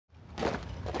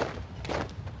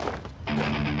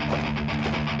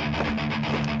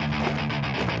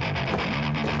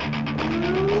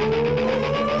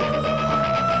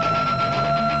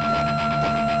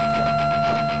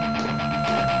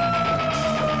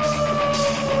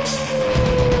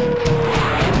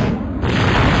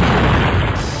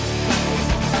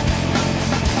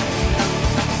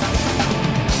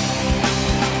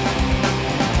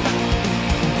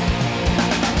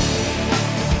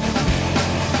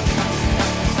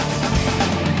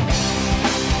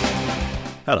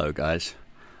Hello guys.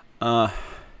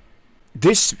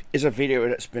 This is a video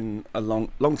that's been a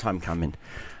long time coming,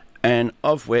 and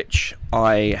of which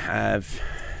I have,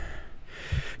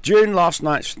 during last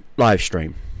night's live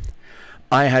stream,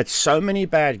 I had so many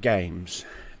bad games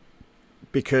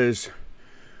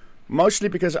mostly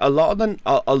because a lot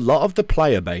of the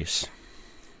player base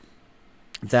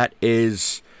that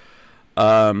is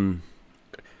playing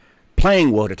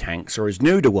World of Tanks, or is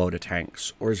new to World of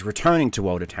Tanks, or is returning to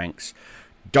World of Tanks,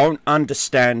 don't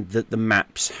understand that the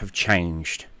maps have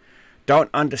changed, don't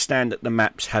understand that the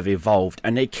maps have evolved,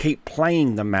 and they keep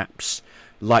playing the maps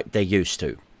like they used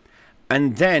to.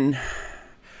 And then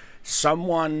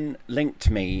someone linked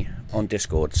me on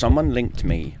Discord,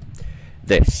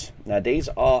 this. Now these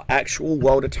are actual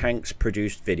World of Tanks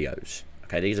produced videos.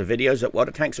 Okay, these are videos that World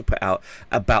of Tanks have put out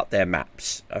about their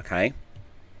maps, okay?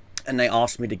 And they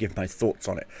asked me to give my thoughts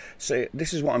on it. So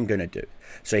this is what I'm going to do.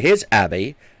 So here's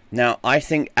Abby. Now, I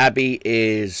think Abby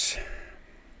is...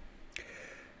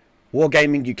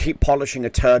 Wargaming, you keep polishing a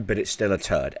turd, but it's still a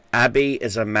turd. Abby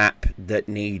is a map that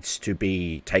needs to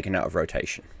be taken out of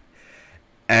rotation.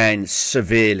 And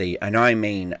severely, and I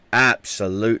mean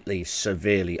absolutely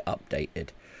severely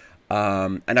updated.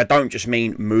 And I don't just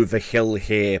mean move a hill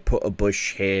here, put a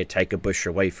bush here, take a bush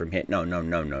away from here. No.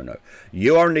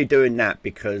 You're only doing that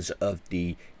because of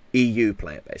the EU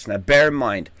player base. Now, bear in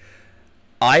mind,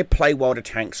 I play World of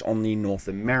Tanks on the North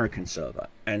American server,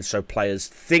 and so players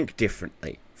think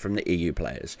differently from the EU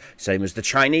players. Same as the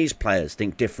Chinese players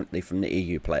think differently from the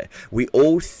EU player. We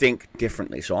all think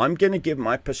differently. So I'm going to give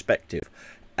my perspective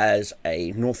as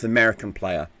a North American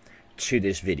player to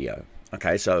this video.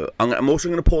 Okay, so I'm also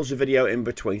going to pause the video in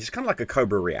between. It's kind of like a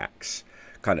Cobra reacts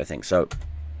kind of thing. So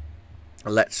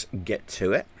let's get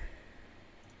to it.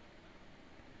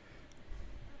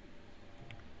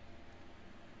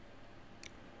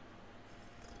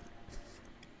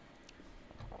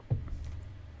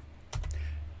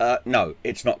 No,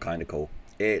 it's not kind of cool.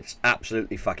 It's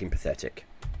absolutely fucking pathetic.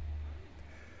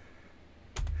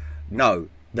 No,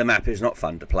 the map is not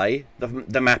fun to play.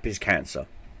 The map is cancer.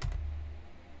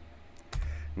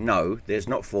 No, there's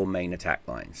not 4 main attack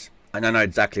lines. And I know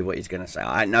exactly what he's going to say.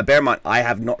 Now, bear in mind, I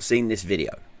have not seen this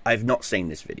video. I've not seen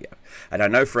this video. And I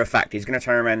know for a fact he's going to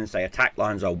turn around and say attack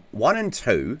lines are 1 and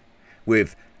 2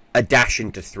 with a dash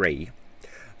into 3.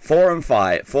 4 and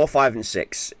 5, 4, 5 and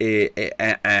 6,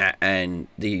 and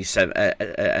the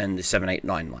 7, 8,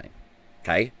 9 line.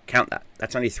 Okay, count that.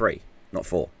 That's only 3, not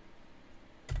 4.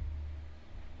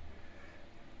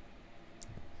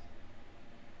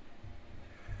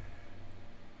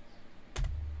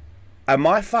 Am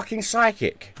I fucking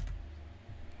psychic?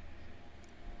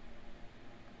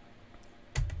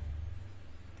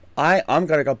 I'm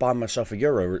gonna go buy myself a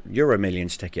Euro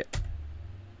Millions ticket.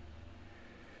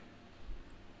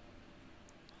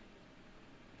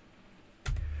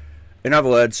 In other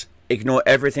words, ignore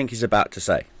everything he's about to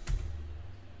say.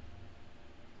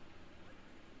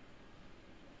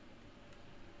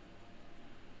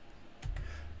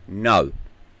 No.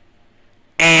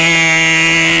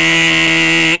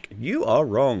 You are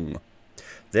wrong.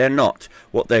 They're not.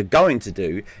 What they're going to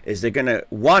do is they're going to,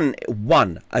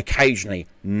 one occasionally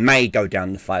may go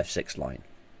down the 5-6 line.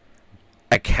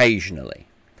 Occasionally.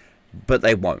 But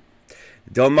they won't.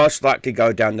 They'll most likely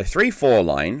go down the 3-4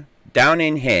 line, down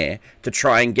in here, to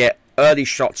try and get early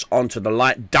shots onto the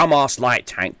dumbass light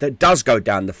tank that does go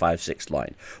down the 5-6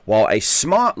 line. While a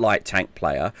smart light tank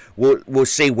player will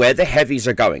see where the heavies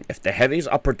are going. If the heavies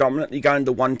are predominantly going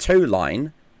the 1-2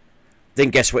 line, then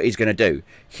guess what he's going to do?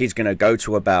 He's going to go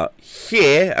to about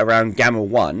here, around Gamma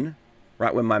 1,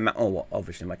 right when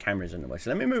obviously my camera's in the way.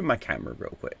 So let me move my camera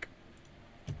real quick.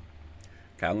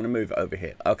 Okay, I'm going to move it over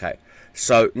here. Okay,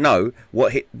 so no,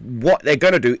 what they're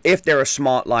going to do, if they're a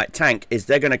smart light tank, is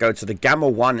they're going to go to the Gamma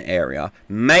 1 area.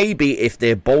 Maybe if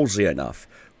they're ballsy enough,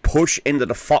 push into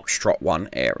the Foxtrot 1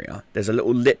 area. There's a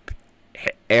little lip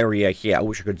area here. I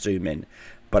wish I could zoom in,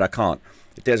 but I can't.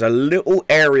 There's a little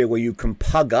area where you can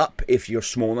pug up if you're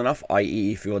small enough,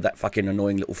 i.e. if you're that fucking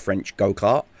annoying little French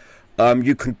go-kart.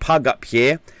 You can pug up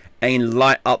here and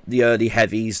light up the early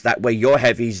heavies. That way your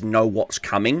heavies know what's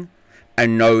coming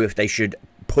and know if they should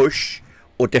push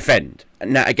or defend.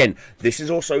 Now, again, this is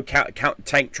also trying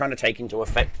to take into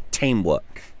effect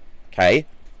teamwork. Okay?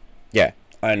 Yeah,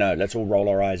 I know. Let's all roll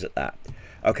our eyes at that.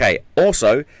 Okay,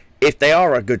 also, if they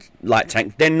are a good light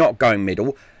tank, they're not going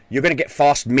middle. You're going to get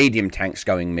fast medium tanks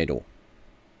going middle.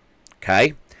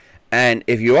 Okay? And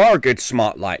if you are a good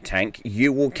smart light tank,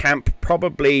 you will camp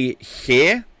probably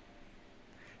here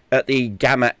at the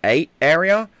Gamma 8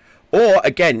 area, Or,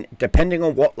 again, depending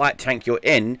on what light tank you're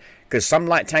in, because some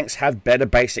light tanks have better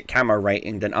basic camo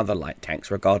rating than other light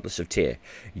tanks, regardless of tier,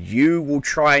 you will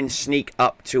try and sneak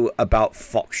up to about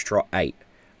Foxtrot 8,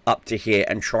 up to here,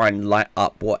 and try and light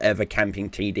up whatever camping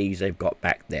TDs they've got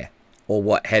back there, or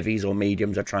what heavies or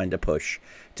mediums are trying to push,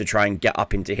 to try and get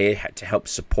up into here to help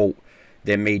support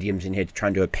their mediums in here to try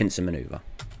and do a pincer maneuver.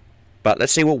 But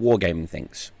let's see what Wargaming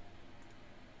thinks.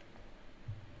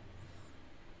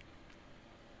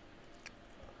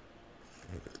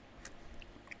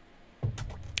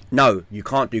 No, you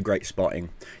can't do great spotting.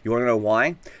 You want to know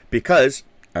why? Because,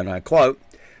 and I quote,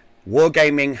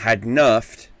 Wargaming had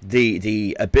nerfed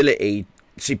the ability.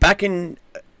 See, back in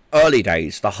early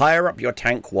days, the higher up your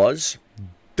tank was,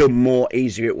 the more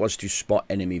easier it was to spot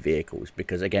enemy vehicles.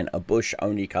 Because, again, a bush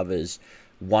only covers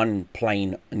one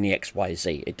plane in the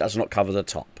XYZ. It does not cover the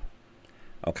top.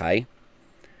 Okay?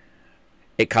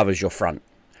 It covers your front.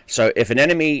 So, if an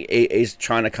enemy is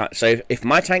trying to cut... So, if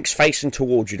my tank's facing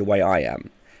towards you the way I am,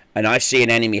 and I see an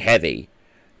enemy heavy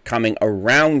coming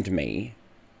around me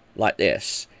like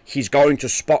this, he's going to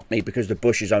spot me because the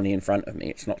bush is only in front of me.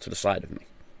 It's not to the side of me.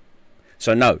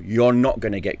 So no, you're not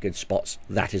going to get good spots.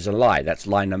 That is a lie. That's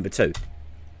lie number 2.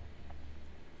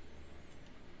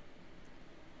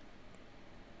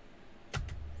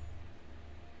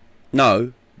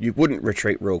 No, you wouldn't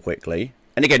retreat real quickly.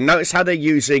 And again, notice how they're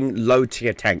using low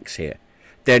tier tanks here.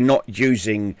 They're not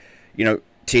using, you know,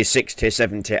 tier 6, tier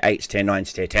 7, tier 8s, tier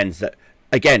 9s, tier 10s that,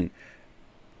 again,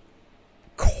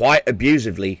 quite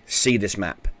abusively see this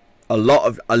map. A lot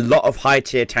of high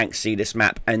tier tanks see this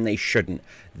map, and they shouldn't.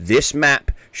 This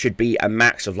map should be a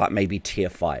max of like maybe tier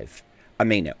 5. I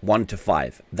mean it, 1 to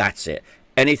 5. That's it.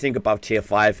 Anything above tier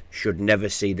 5 should never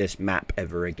see this map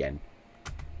ever again.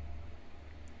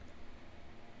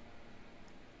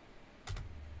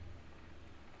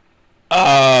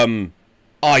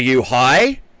 Are you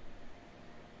high?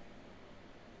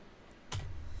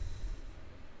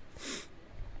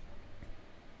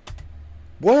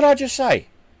 What did I just say?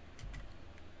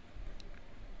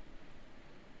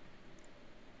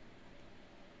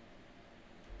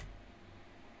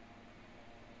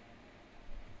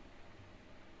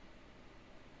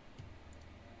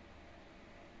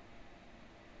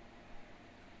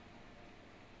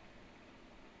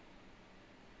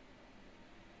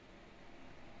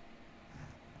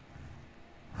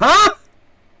 Huh?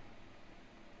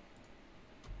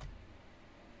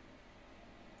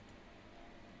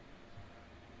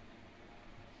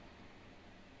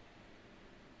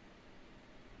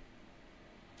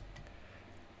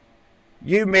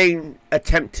 You mean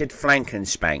attempted flank and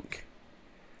spank?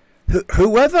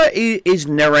 Whoever is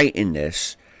narrating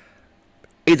this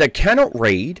either cannot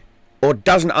read or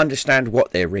doesn't understand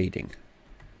what they're reading.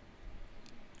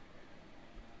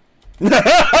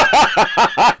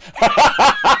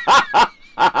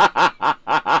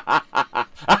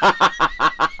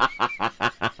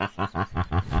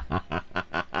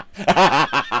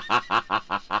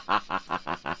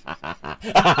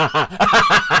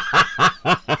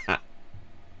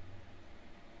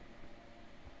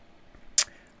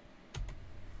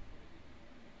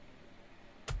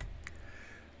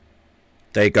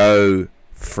 They go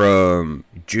from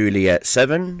Juliet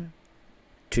 7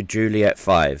 to Juliet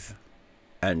 5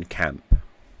 and camp.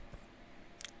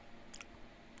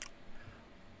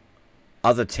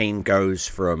 Other team goes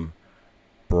from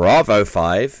Bravo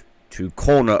 5 to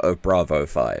corner of Bravo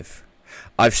 5.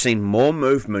 I've seen more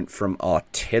movement from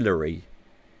artillery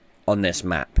on this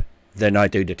map than I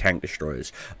do the tank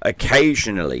destroyers.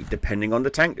 Occasionally, depending on the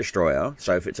tank destroyer,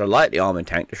 so if it's a lightly armored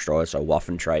tank destroyer, so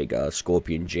Waffenträger,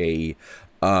 Scorpion G,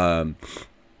 any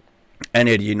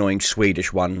of the annoying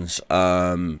Swedish ones,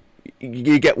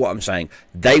 you get what I'm saying.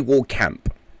 They will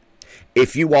camp.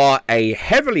 If you are a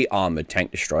heavily armored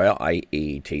tank destroyer,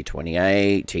 i.e.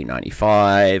 T-28,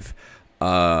 T-95,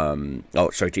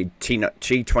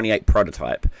 T-28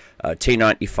 prototype,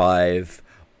 T-95,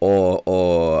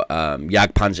 or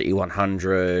Jagdpanzer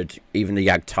E100, even the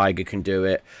Jagd Tiger can do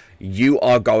it. You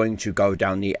are going to go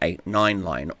down the 8-9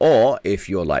 line. Or if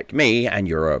you're like me and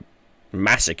you're a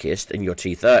masochist and you're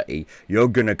T-30, you're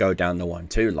going to go down the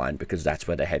 1-2 line because that's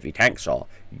where the heavy tanks are.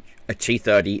 A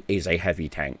T-30 is a heavy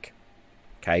tank.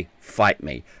 Okay, fight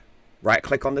me. Right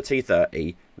click on the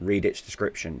T-30, read its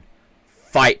description.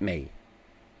 Fight me.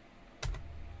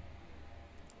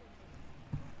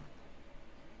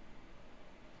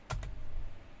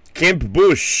 Camp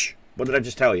Bush. What did I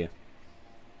just tell you?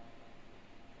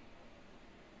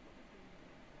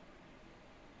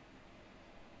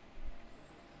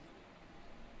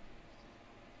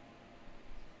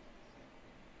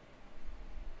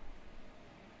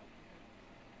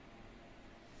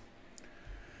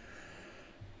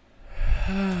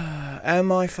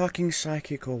 Am I fucking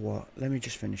psychic or what? Let me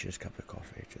just finish this cup of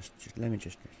coffee. Just let me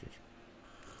just finish this.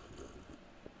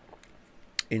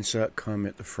 Insert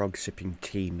Kermit the Frog sipping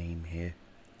tea meme here.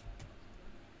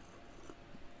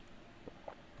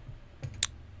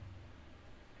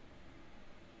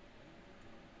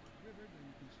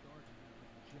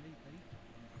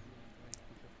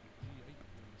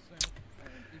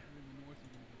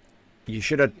 You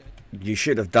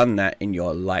should have done that in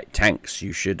your light tanks.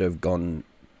 You should have gone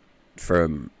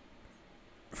from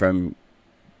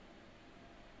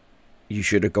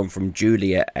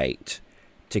Juliet 8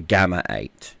 to Gamma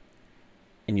 8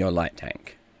 in your light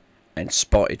tank, and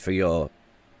spotted for your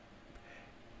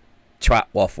twat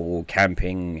waffle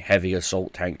camping heavy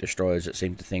assault tank destroyers that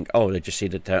seem to think, oh, they just see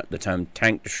the term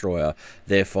tank destroyer,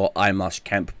 therefore I must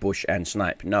camp, bush and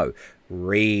snipe. No,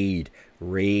 read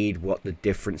what the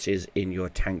differences in your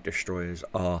tank destroyers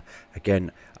are.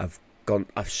 Again, I've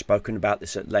spoken about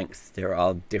this at length. There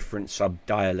are different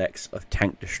sub-dialects of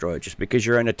tank destroyer. Just because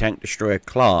you're in a tank destroyer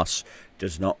class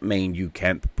does not mean you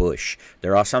camp bush.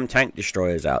 There are some tank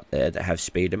destroyers out there that have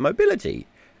speed and mobility.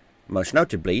 Most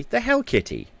notably, the Hell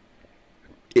Kitty.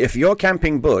 If you're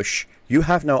camping bush, you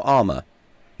have no armor.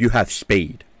 You have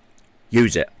speed.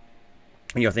 Use it.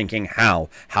 And you're thinking, how?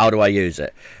 How do I use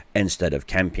it? Instead of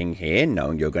camping here,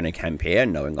 knowing you're going to camp here,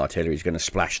 knowing artillery is going to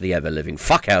splash the ever-living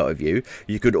fuck out of you,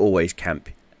 you could always camp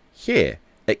here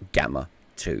at Gamma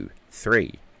 2,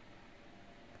 3.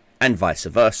 And vice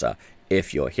versa.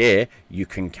 If you're here, you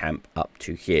can camp up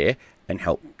to here and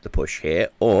help the push here.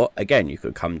 Or, again, you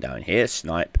could come down here,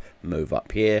 snipe, move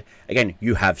up here. Again,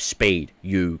 you have speed.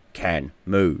 You can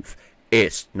move.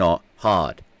 It's not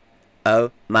hard.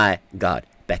 Oh my god.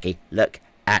 Becky, look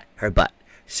at her butt.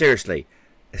 Seriously.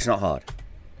 It's not hard.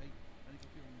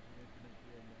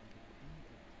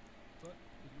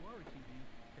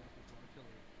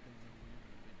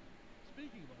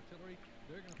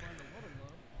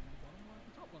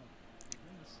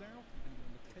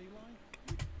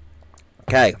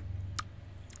 Okay.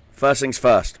 First things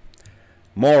first.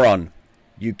 Moron.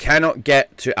 You cannot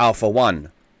get to Alpha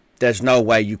 1. There's no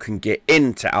way you can get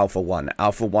into Alpha 1.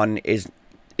 Alpha 1 is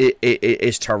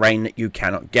terrain that you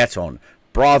cannot get on.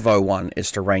 Bravo 1 is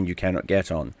terrain you cannot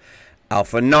get on.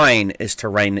 Alpha 9 is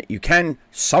terrain that you can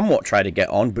somewhat try to get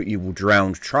on, but you will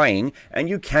drown trying, and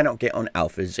you cannot get on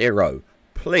Alpha 0.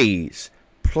 Please,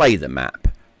 play the map.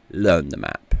 Learn the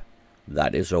map.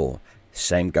 That is all.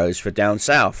 Same goes for down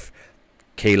south.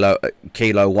 Kilo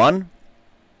 1,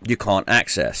 you can't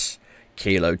access.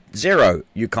 Kilo 0,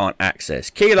 you can't access.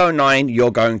 Kilo 9,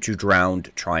 you're going to drown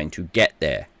trying to get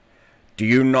there. Do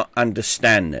you not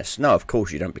understand this? No, of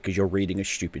course you don't, because you're reading a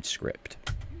stupid script.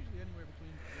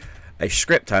 A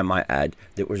script, I might add,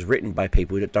 that was written by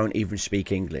people that don't even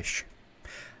speak English.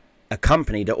 A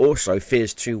company that also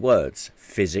fears two words,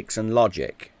 physics and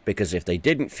logic. Because if they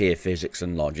didn't fear physics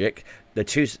and logic, the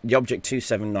Object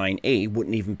 279E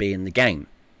wouldn't even be in the game.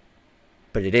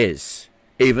 But it is.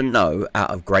 Even though,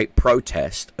 out of great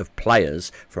protest of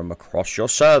players from across your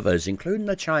servers, including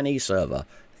the Chinese server,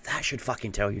 that should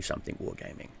fucking tell you something,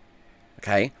 Wargaming.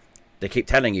 Okay? They keep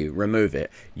telling you, remove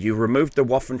it. You removed the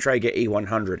Waffenträger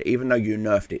E100, even though you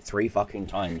nerfed it 3 fucking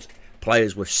times.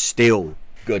 Players were still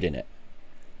good in it.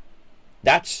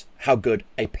 That's how good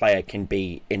a player can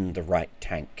be in the right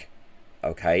tank.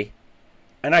 Okay?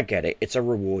 And I get it, it's a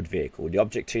reward vehicle. The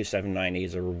Object 279E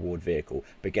is a reward vehicle.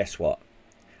 But guess what?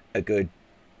 A good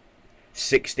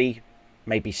 60,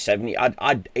 maybe 70,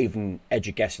 I'd even edge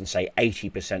a guess and say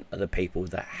 80% of the people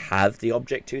that have the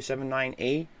Object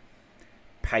 279E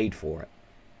paid for it.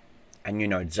 And you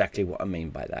know exactly what I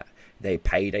mean by that. They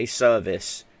paid a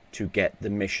service to get the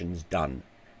missions done.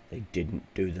 They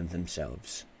didn't do them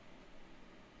themselves.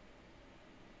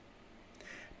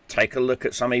 Take a look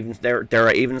at some, even there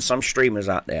are even some streamers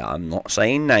out there, I'm not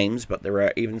saying names, but there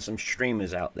are even some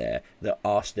streamers out there that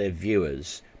ask their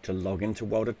viewers to log into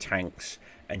World of Tanks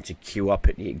and to queue up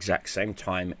at the exact same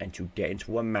time and to get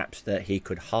into a map so that he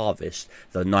could harvest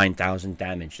the 9,000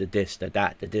 damage, the this, the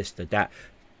that, the this, the that,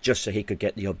 just so he could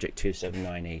get the Object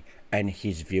 279E, and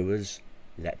his viewers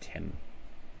let him.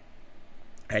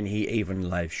 And he even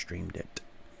live streamed it.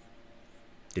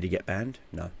 Did he get banned?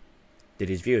 No. Did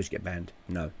his viewers get banned?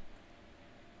 No.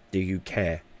 Do you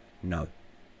care? No.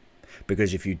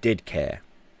 Because if you did care,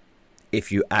 if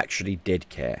you actually did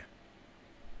care,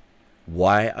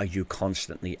 why are you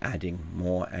constantly adding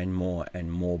more and more and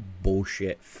more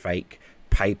bullshit, fake,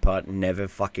 paper, never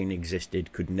fucking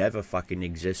existed, could never fucking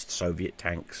exist Soviet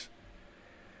tanks?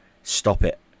 Stop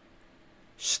it.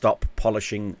 Stop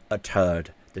polishing a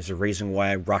turd. There's a reason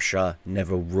why Russia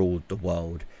never ruled the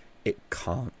world. It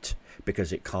can't,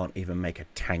 because it can't even make a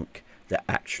tank that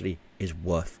actually is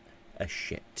worth a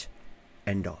shit.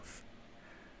 End of.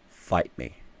 Fight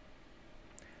me.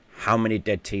 How many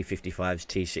dead T-55s,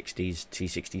 T-60s,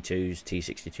 T-62s,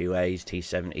 T-62As,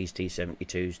 T-70s,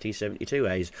 T-72s,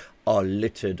 T-72As are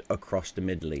littered across the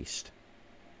Middle East?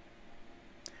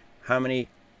 How many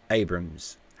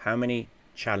Abrams? How many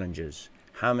Challengers?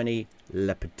 How many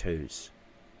Leopard 2s?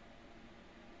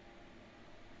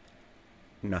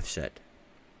 Enough said.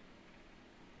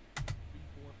 3,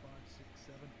 4, 5, 6,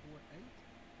 7, 4, 8.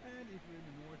 And if you're in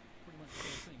the north, pretty much the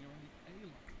same thing. You're on the A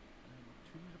line.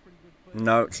 2's a pretty good place.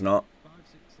 No, it's not. 5, 6,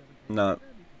 7, 8. No. And if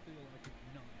you feel like it,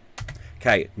 9.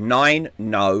 Okay, 9,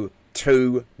 no.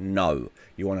 2, no.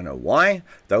 You want to know why?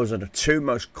 Those are the two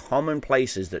most common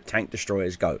places that tank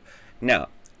destroyers go. Now,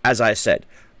 as I said,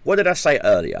 what did I say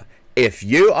earlier? If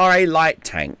you are a light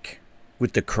tank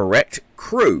with the correct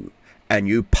crew and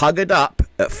you pug it up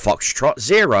at Foxtrot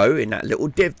 0 in that little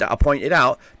div that I pointed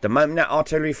out, the moment that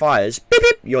artillery fires, beep,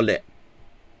 beep, you're lit.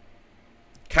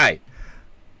 Okay.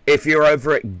 If you're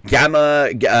over at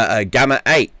Gamma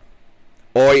 8,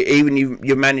 or even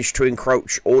you manage to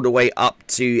encroach all the way up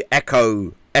to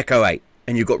Echo 8,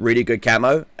 and you've got really good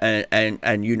camo,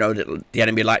 and you know that the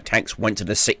enemy light tanks went to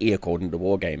the city according to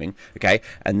Wargaming, okay,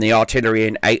 and the artillery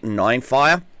in 8 and 9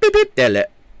 fire, beep, beep, they're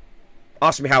lit.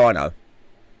 Ask me how I know.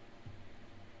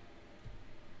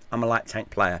 I'm a light tank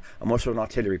player. I'm also an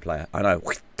artillery player. I know.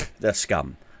 They're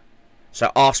scum.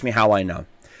 So ask me how I know.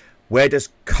 Where does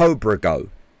Cobra go?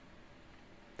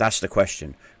 That's the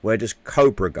question. Where does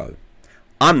Cobra go?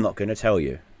 I'm not going to tell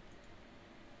you.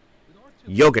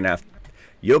 You're gonna have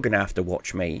to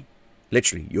watch me.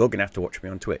 Literally, you're gonna have to watch me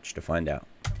on Twitch to find out.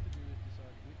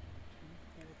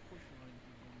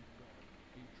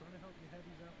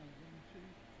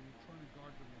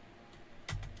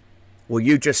 Well,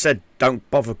 you just said don't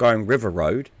bother going River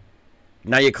Road.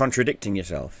 Now you're contradicting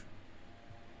yourself.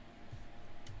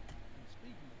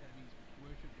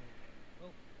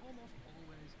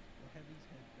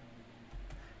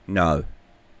 No.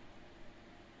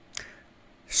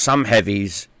 Some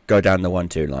heavies go down the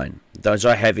 1-2 line. Those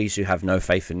are heavies who have no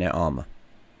faith in their armor.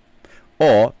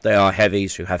 Or they are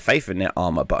heavies who have faith in their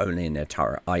armor but only in their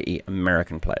turret, i.e.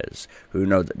 American players who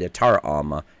know that their turret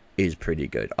armor is pretty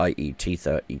good, i.e.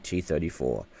 T-30,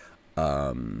 T-34,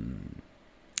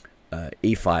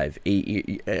 E5,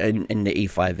 in the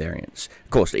E5 variants. Of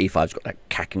course, the E5's got that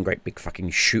cacking great big fucking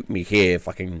shoot me here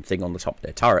fucking thing on the top of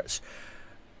their turrets.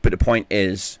 But the point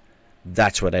is,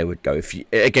 that's where they would go.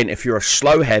 If you're a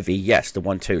slow heavy, yes, the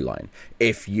 1-2 line.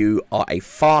 If you are a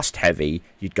fast heavy,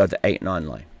 you'd go the 8-9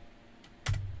 line.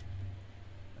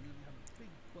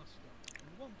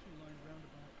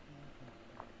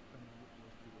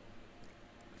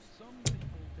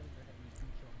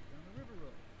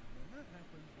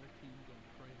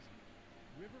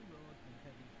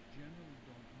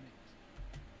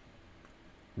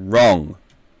 Wrong.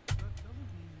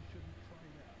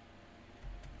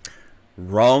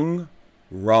 Wrong,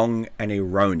 wrong, and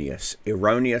erroneous.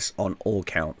 Erroneous on all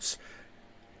counts.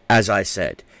 As I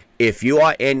said, if you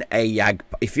are in a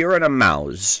if you're in a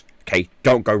Mouse, okay,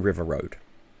 don't go River Road.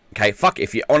 Okay, fuck,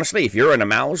 if you're in a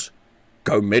Mouse,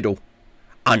 go middle.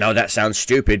 I know that sounds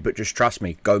stupid, but just trust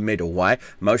me, go middle. Why?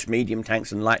 Most medium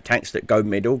tanks and light tanks that go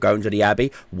middle, go into the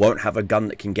Abbey, won't have a gun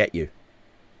that can get you.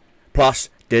 Plus,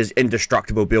 there's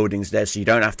indestructible buildings there, so you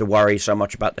don't have to worry so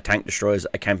much about the tank destroyers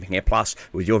that are camping here. Plus,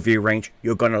 with your view range,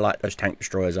 you're going to light those tank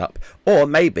destroyers up. Or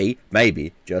maybe,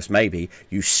 just maybe,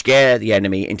 you scare the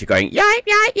enemy into going, yipe,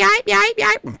 yipe, yipe, yipe,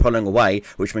 yipe, and pulling away,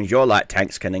 which means your light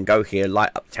tanks can then go here,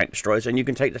 light up the tank destroyers, and you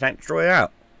can take the tank destroyer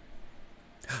out.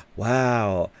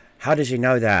 Wow. How does he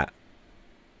know that?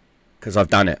 Because I've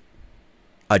done it.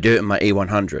 I do it in my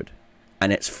E100,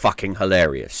 and it's fucking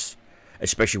hilarious.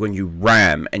 Especially when you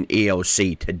ram an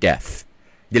ELC to death.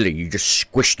 Literally, you just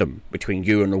squish them between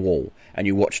you and the wall, and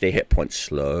you watch their hit points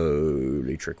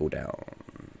slowly trickle down.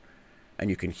 And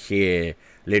you can hear,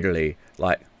 literally,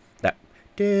 like, that...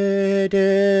 Da,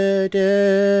 da,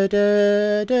 da,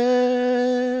 da,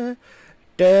 da,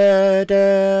 da,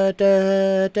 da,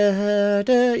 da, da,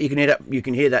 da. You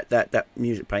can hear that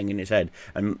music playing in his head,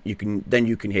 and you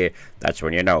can hear, that's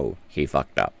when you know he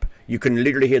fucked up. You can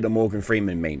literally hear the Morgan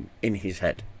Freeman meme in his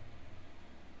head.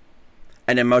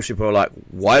 And then most people are like,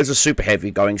 why is a super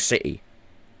heavy going city?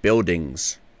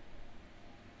 Buildings.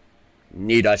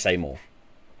 Need I say more?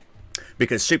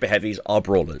 Because super heavies are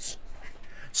brawlers.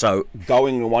 So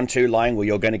going the 1-2 line where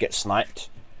you're going to get sniped?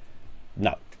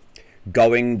 No.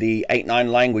 Going the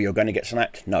 8-9 line where you're going to get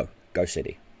sniped? No. Go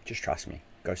city. Just trust me.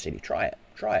 Go city. Try it.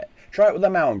 Try it. Try it with a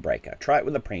Mountain Breaker. Try it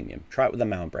with a Premium. Try it with a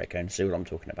Mountain Breaker and see what I'm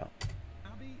talking about.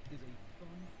 Abby is a fun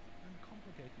and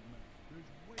complicated map.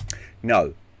 There is way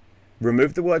No.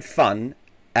 Remove the word fun,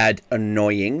 add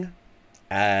annoying,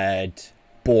 add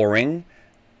boring,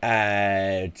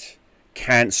 add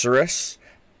cancerous,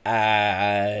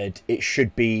 add it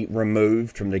should be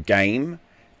removed from the game,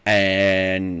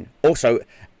 and also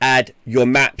add your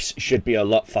maps should be a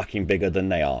lot fucking bigger than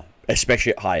they are,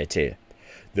 especially at higher tier.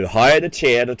 The higher the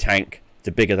tier, the tank,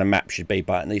 the bigger the map should be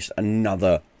by at least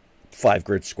another 5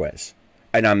 grid squares.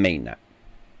 And I mean that.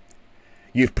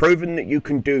 You've proven that you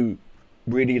can do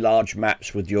really large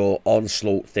maps with your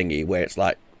onslaught thingy, where it's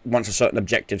like once a certain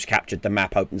objective's captured, the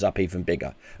map opens up even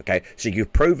bigger. Okay, so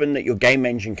you've proven that your game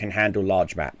engine can handle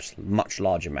large maps, much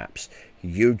larger maps.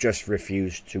 You just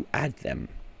refuse to add them.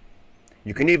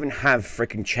 You can even have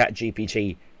freaking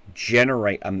ChatGPT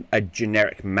generate a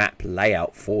generic map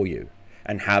layout for you,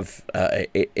 and have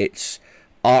its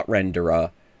art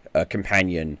renderer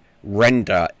companion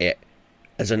render it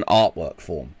as an artwork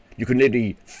form. You can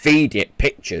literally feed it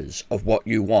pictures of what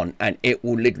you want, and it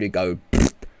will literally go,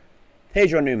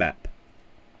 here's your new map.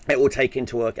 It will take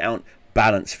into account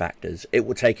balance factors. It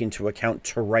will take into account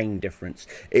terrain difference.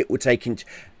 It will take into...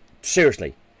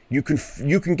 Seriously, you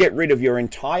can get rid of your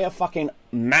entire fucking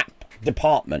map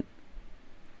department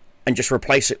and just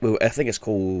replace it with, I think it's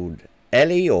called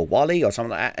Ellie or Wally or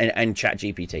something like that, and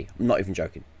ChatGPT. I'm not even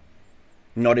joking.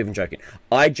 Not even joking.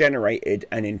 I generated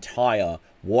an entire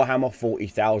Warhammer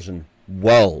 40,000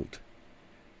 world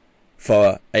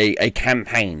for a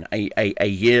campaign, a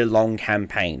year-long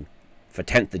campaign for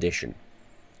 10th edition,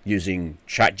 using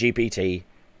ChatGPT,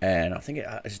 and I think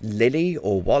it's Lily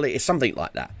or Wally, it's something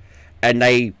like that. And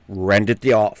they rendered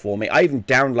the art for me. I even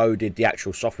downloaded the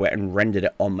actual software and rendered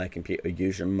it on my computer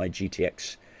using my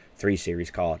GTX 3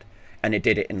 series card. And it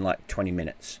did it in like 20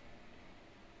 minutes.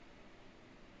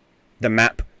 The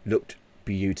map looked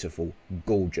beautiful,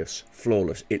 gorgeous,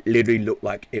 flawless. It literally looked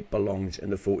like it belongs in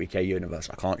the 40k universe.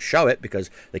 I can't show it because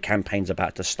the campaign's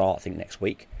about to start, I think, next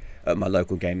week at my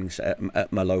local gaming,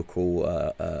 at my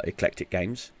local Eclectic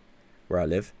Games, where I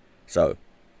live. So,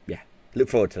 yeah, look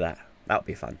forward to that. That'll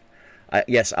be fun.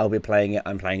 Yes, I'll be playing it.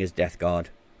 I'm playing as Death Guard.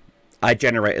 I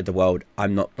generated the world.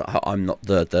 I'm not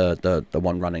the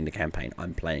one running the campaign.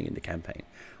 I'm playing in the campaign.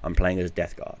 I'm playing as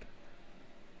Death Guard,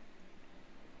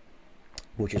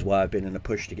 which is why I've been in a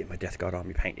push to get my Death Guard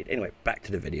army painted. Anyway, back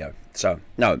to the video. So,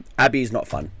 no, Abby's not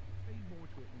fun. more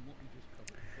to it than what we just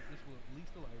covered, but this will at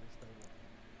least allow you to stay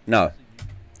No. alive.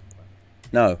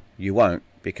 No, you won't,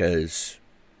 because...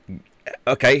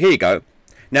 Okay, here you go.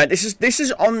 Now, this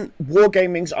is on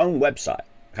Wargaming's own website.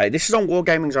 Okay, this is on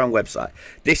Wargaming's own website.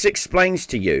 This explains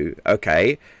to you,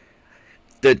 okay,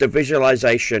 the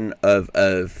visualization of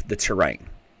the terrain.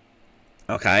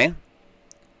 Okay?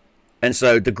 And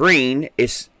so the green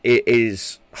is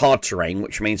hard terrain,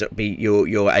 which means that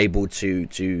you're able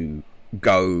to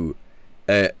go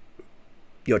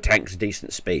your tank's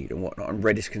decent speed and whatnot. And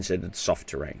red is considered soft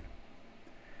terrain.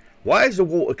 Why is the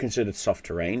water considered soft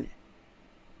terrain?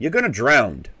 You're gonna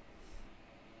drown.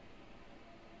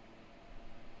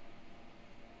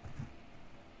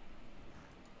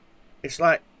 It's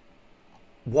like,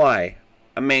 why?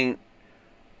 I mean,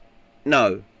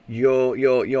 no. Your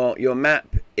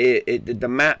map, the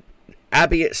map,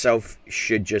 Abby itself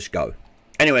should just go.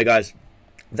 Anyway, guys,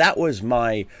 that was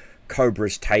my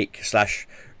Cobra's take slash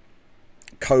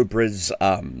Cobra's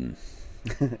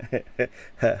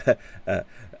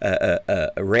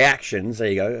reactions. There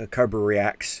you go. Cobra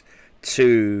reacts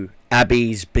to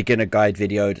Abby's beginner guide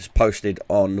video that's posted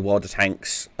on the World of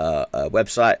Tanks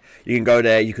website. You can go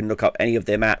there, you can look up any of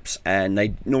their maps, and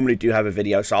they normally do have a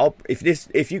video. So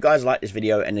if you guys like this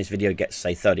video and this video gets,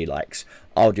 say, 30 likes,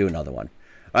 I'll do another one.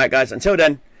 Alright guys, until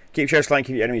then, keep your slaying,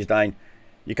 keep your enemies dying.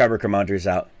 Your Cobra Commander is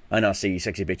out, and I'll see you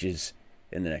sexy bitches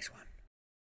in the next one.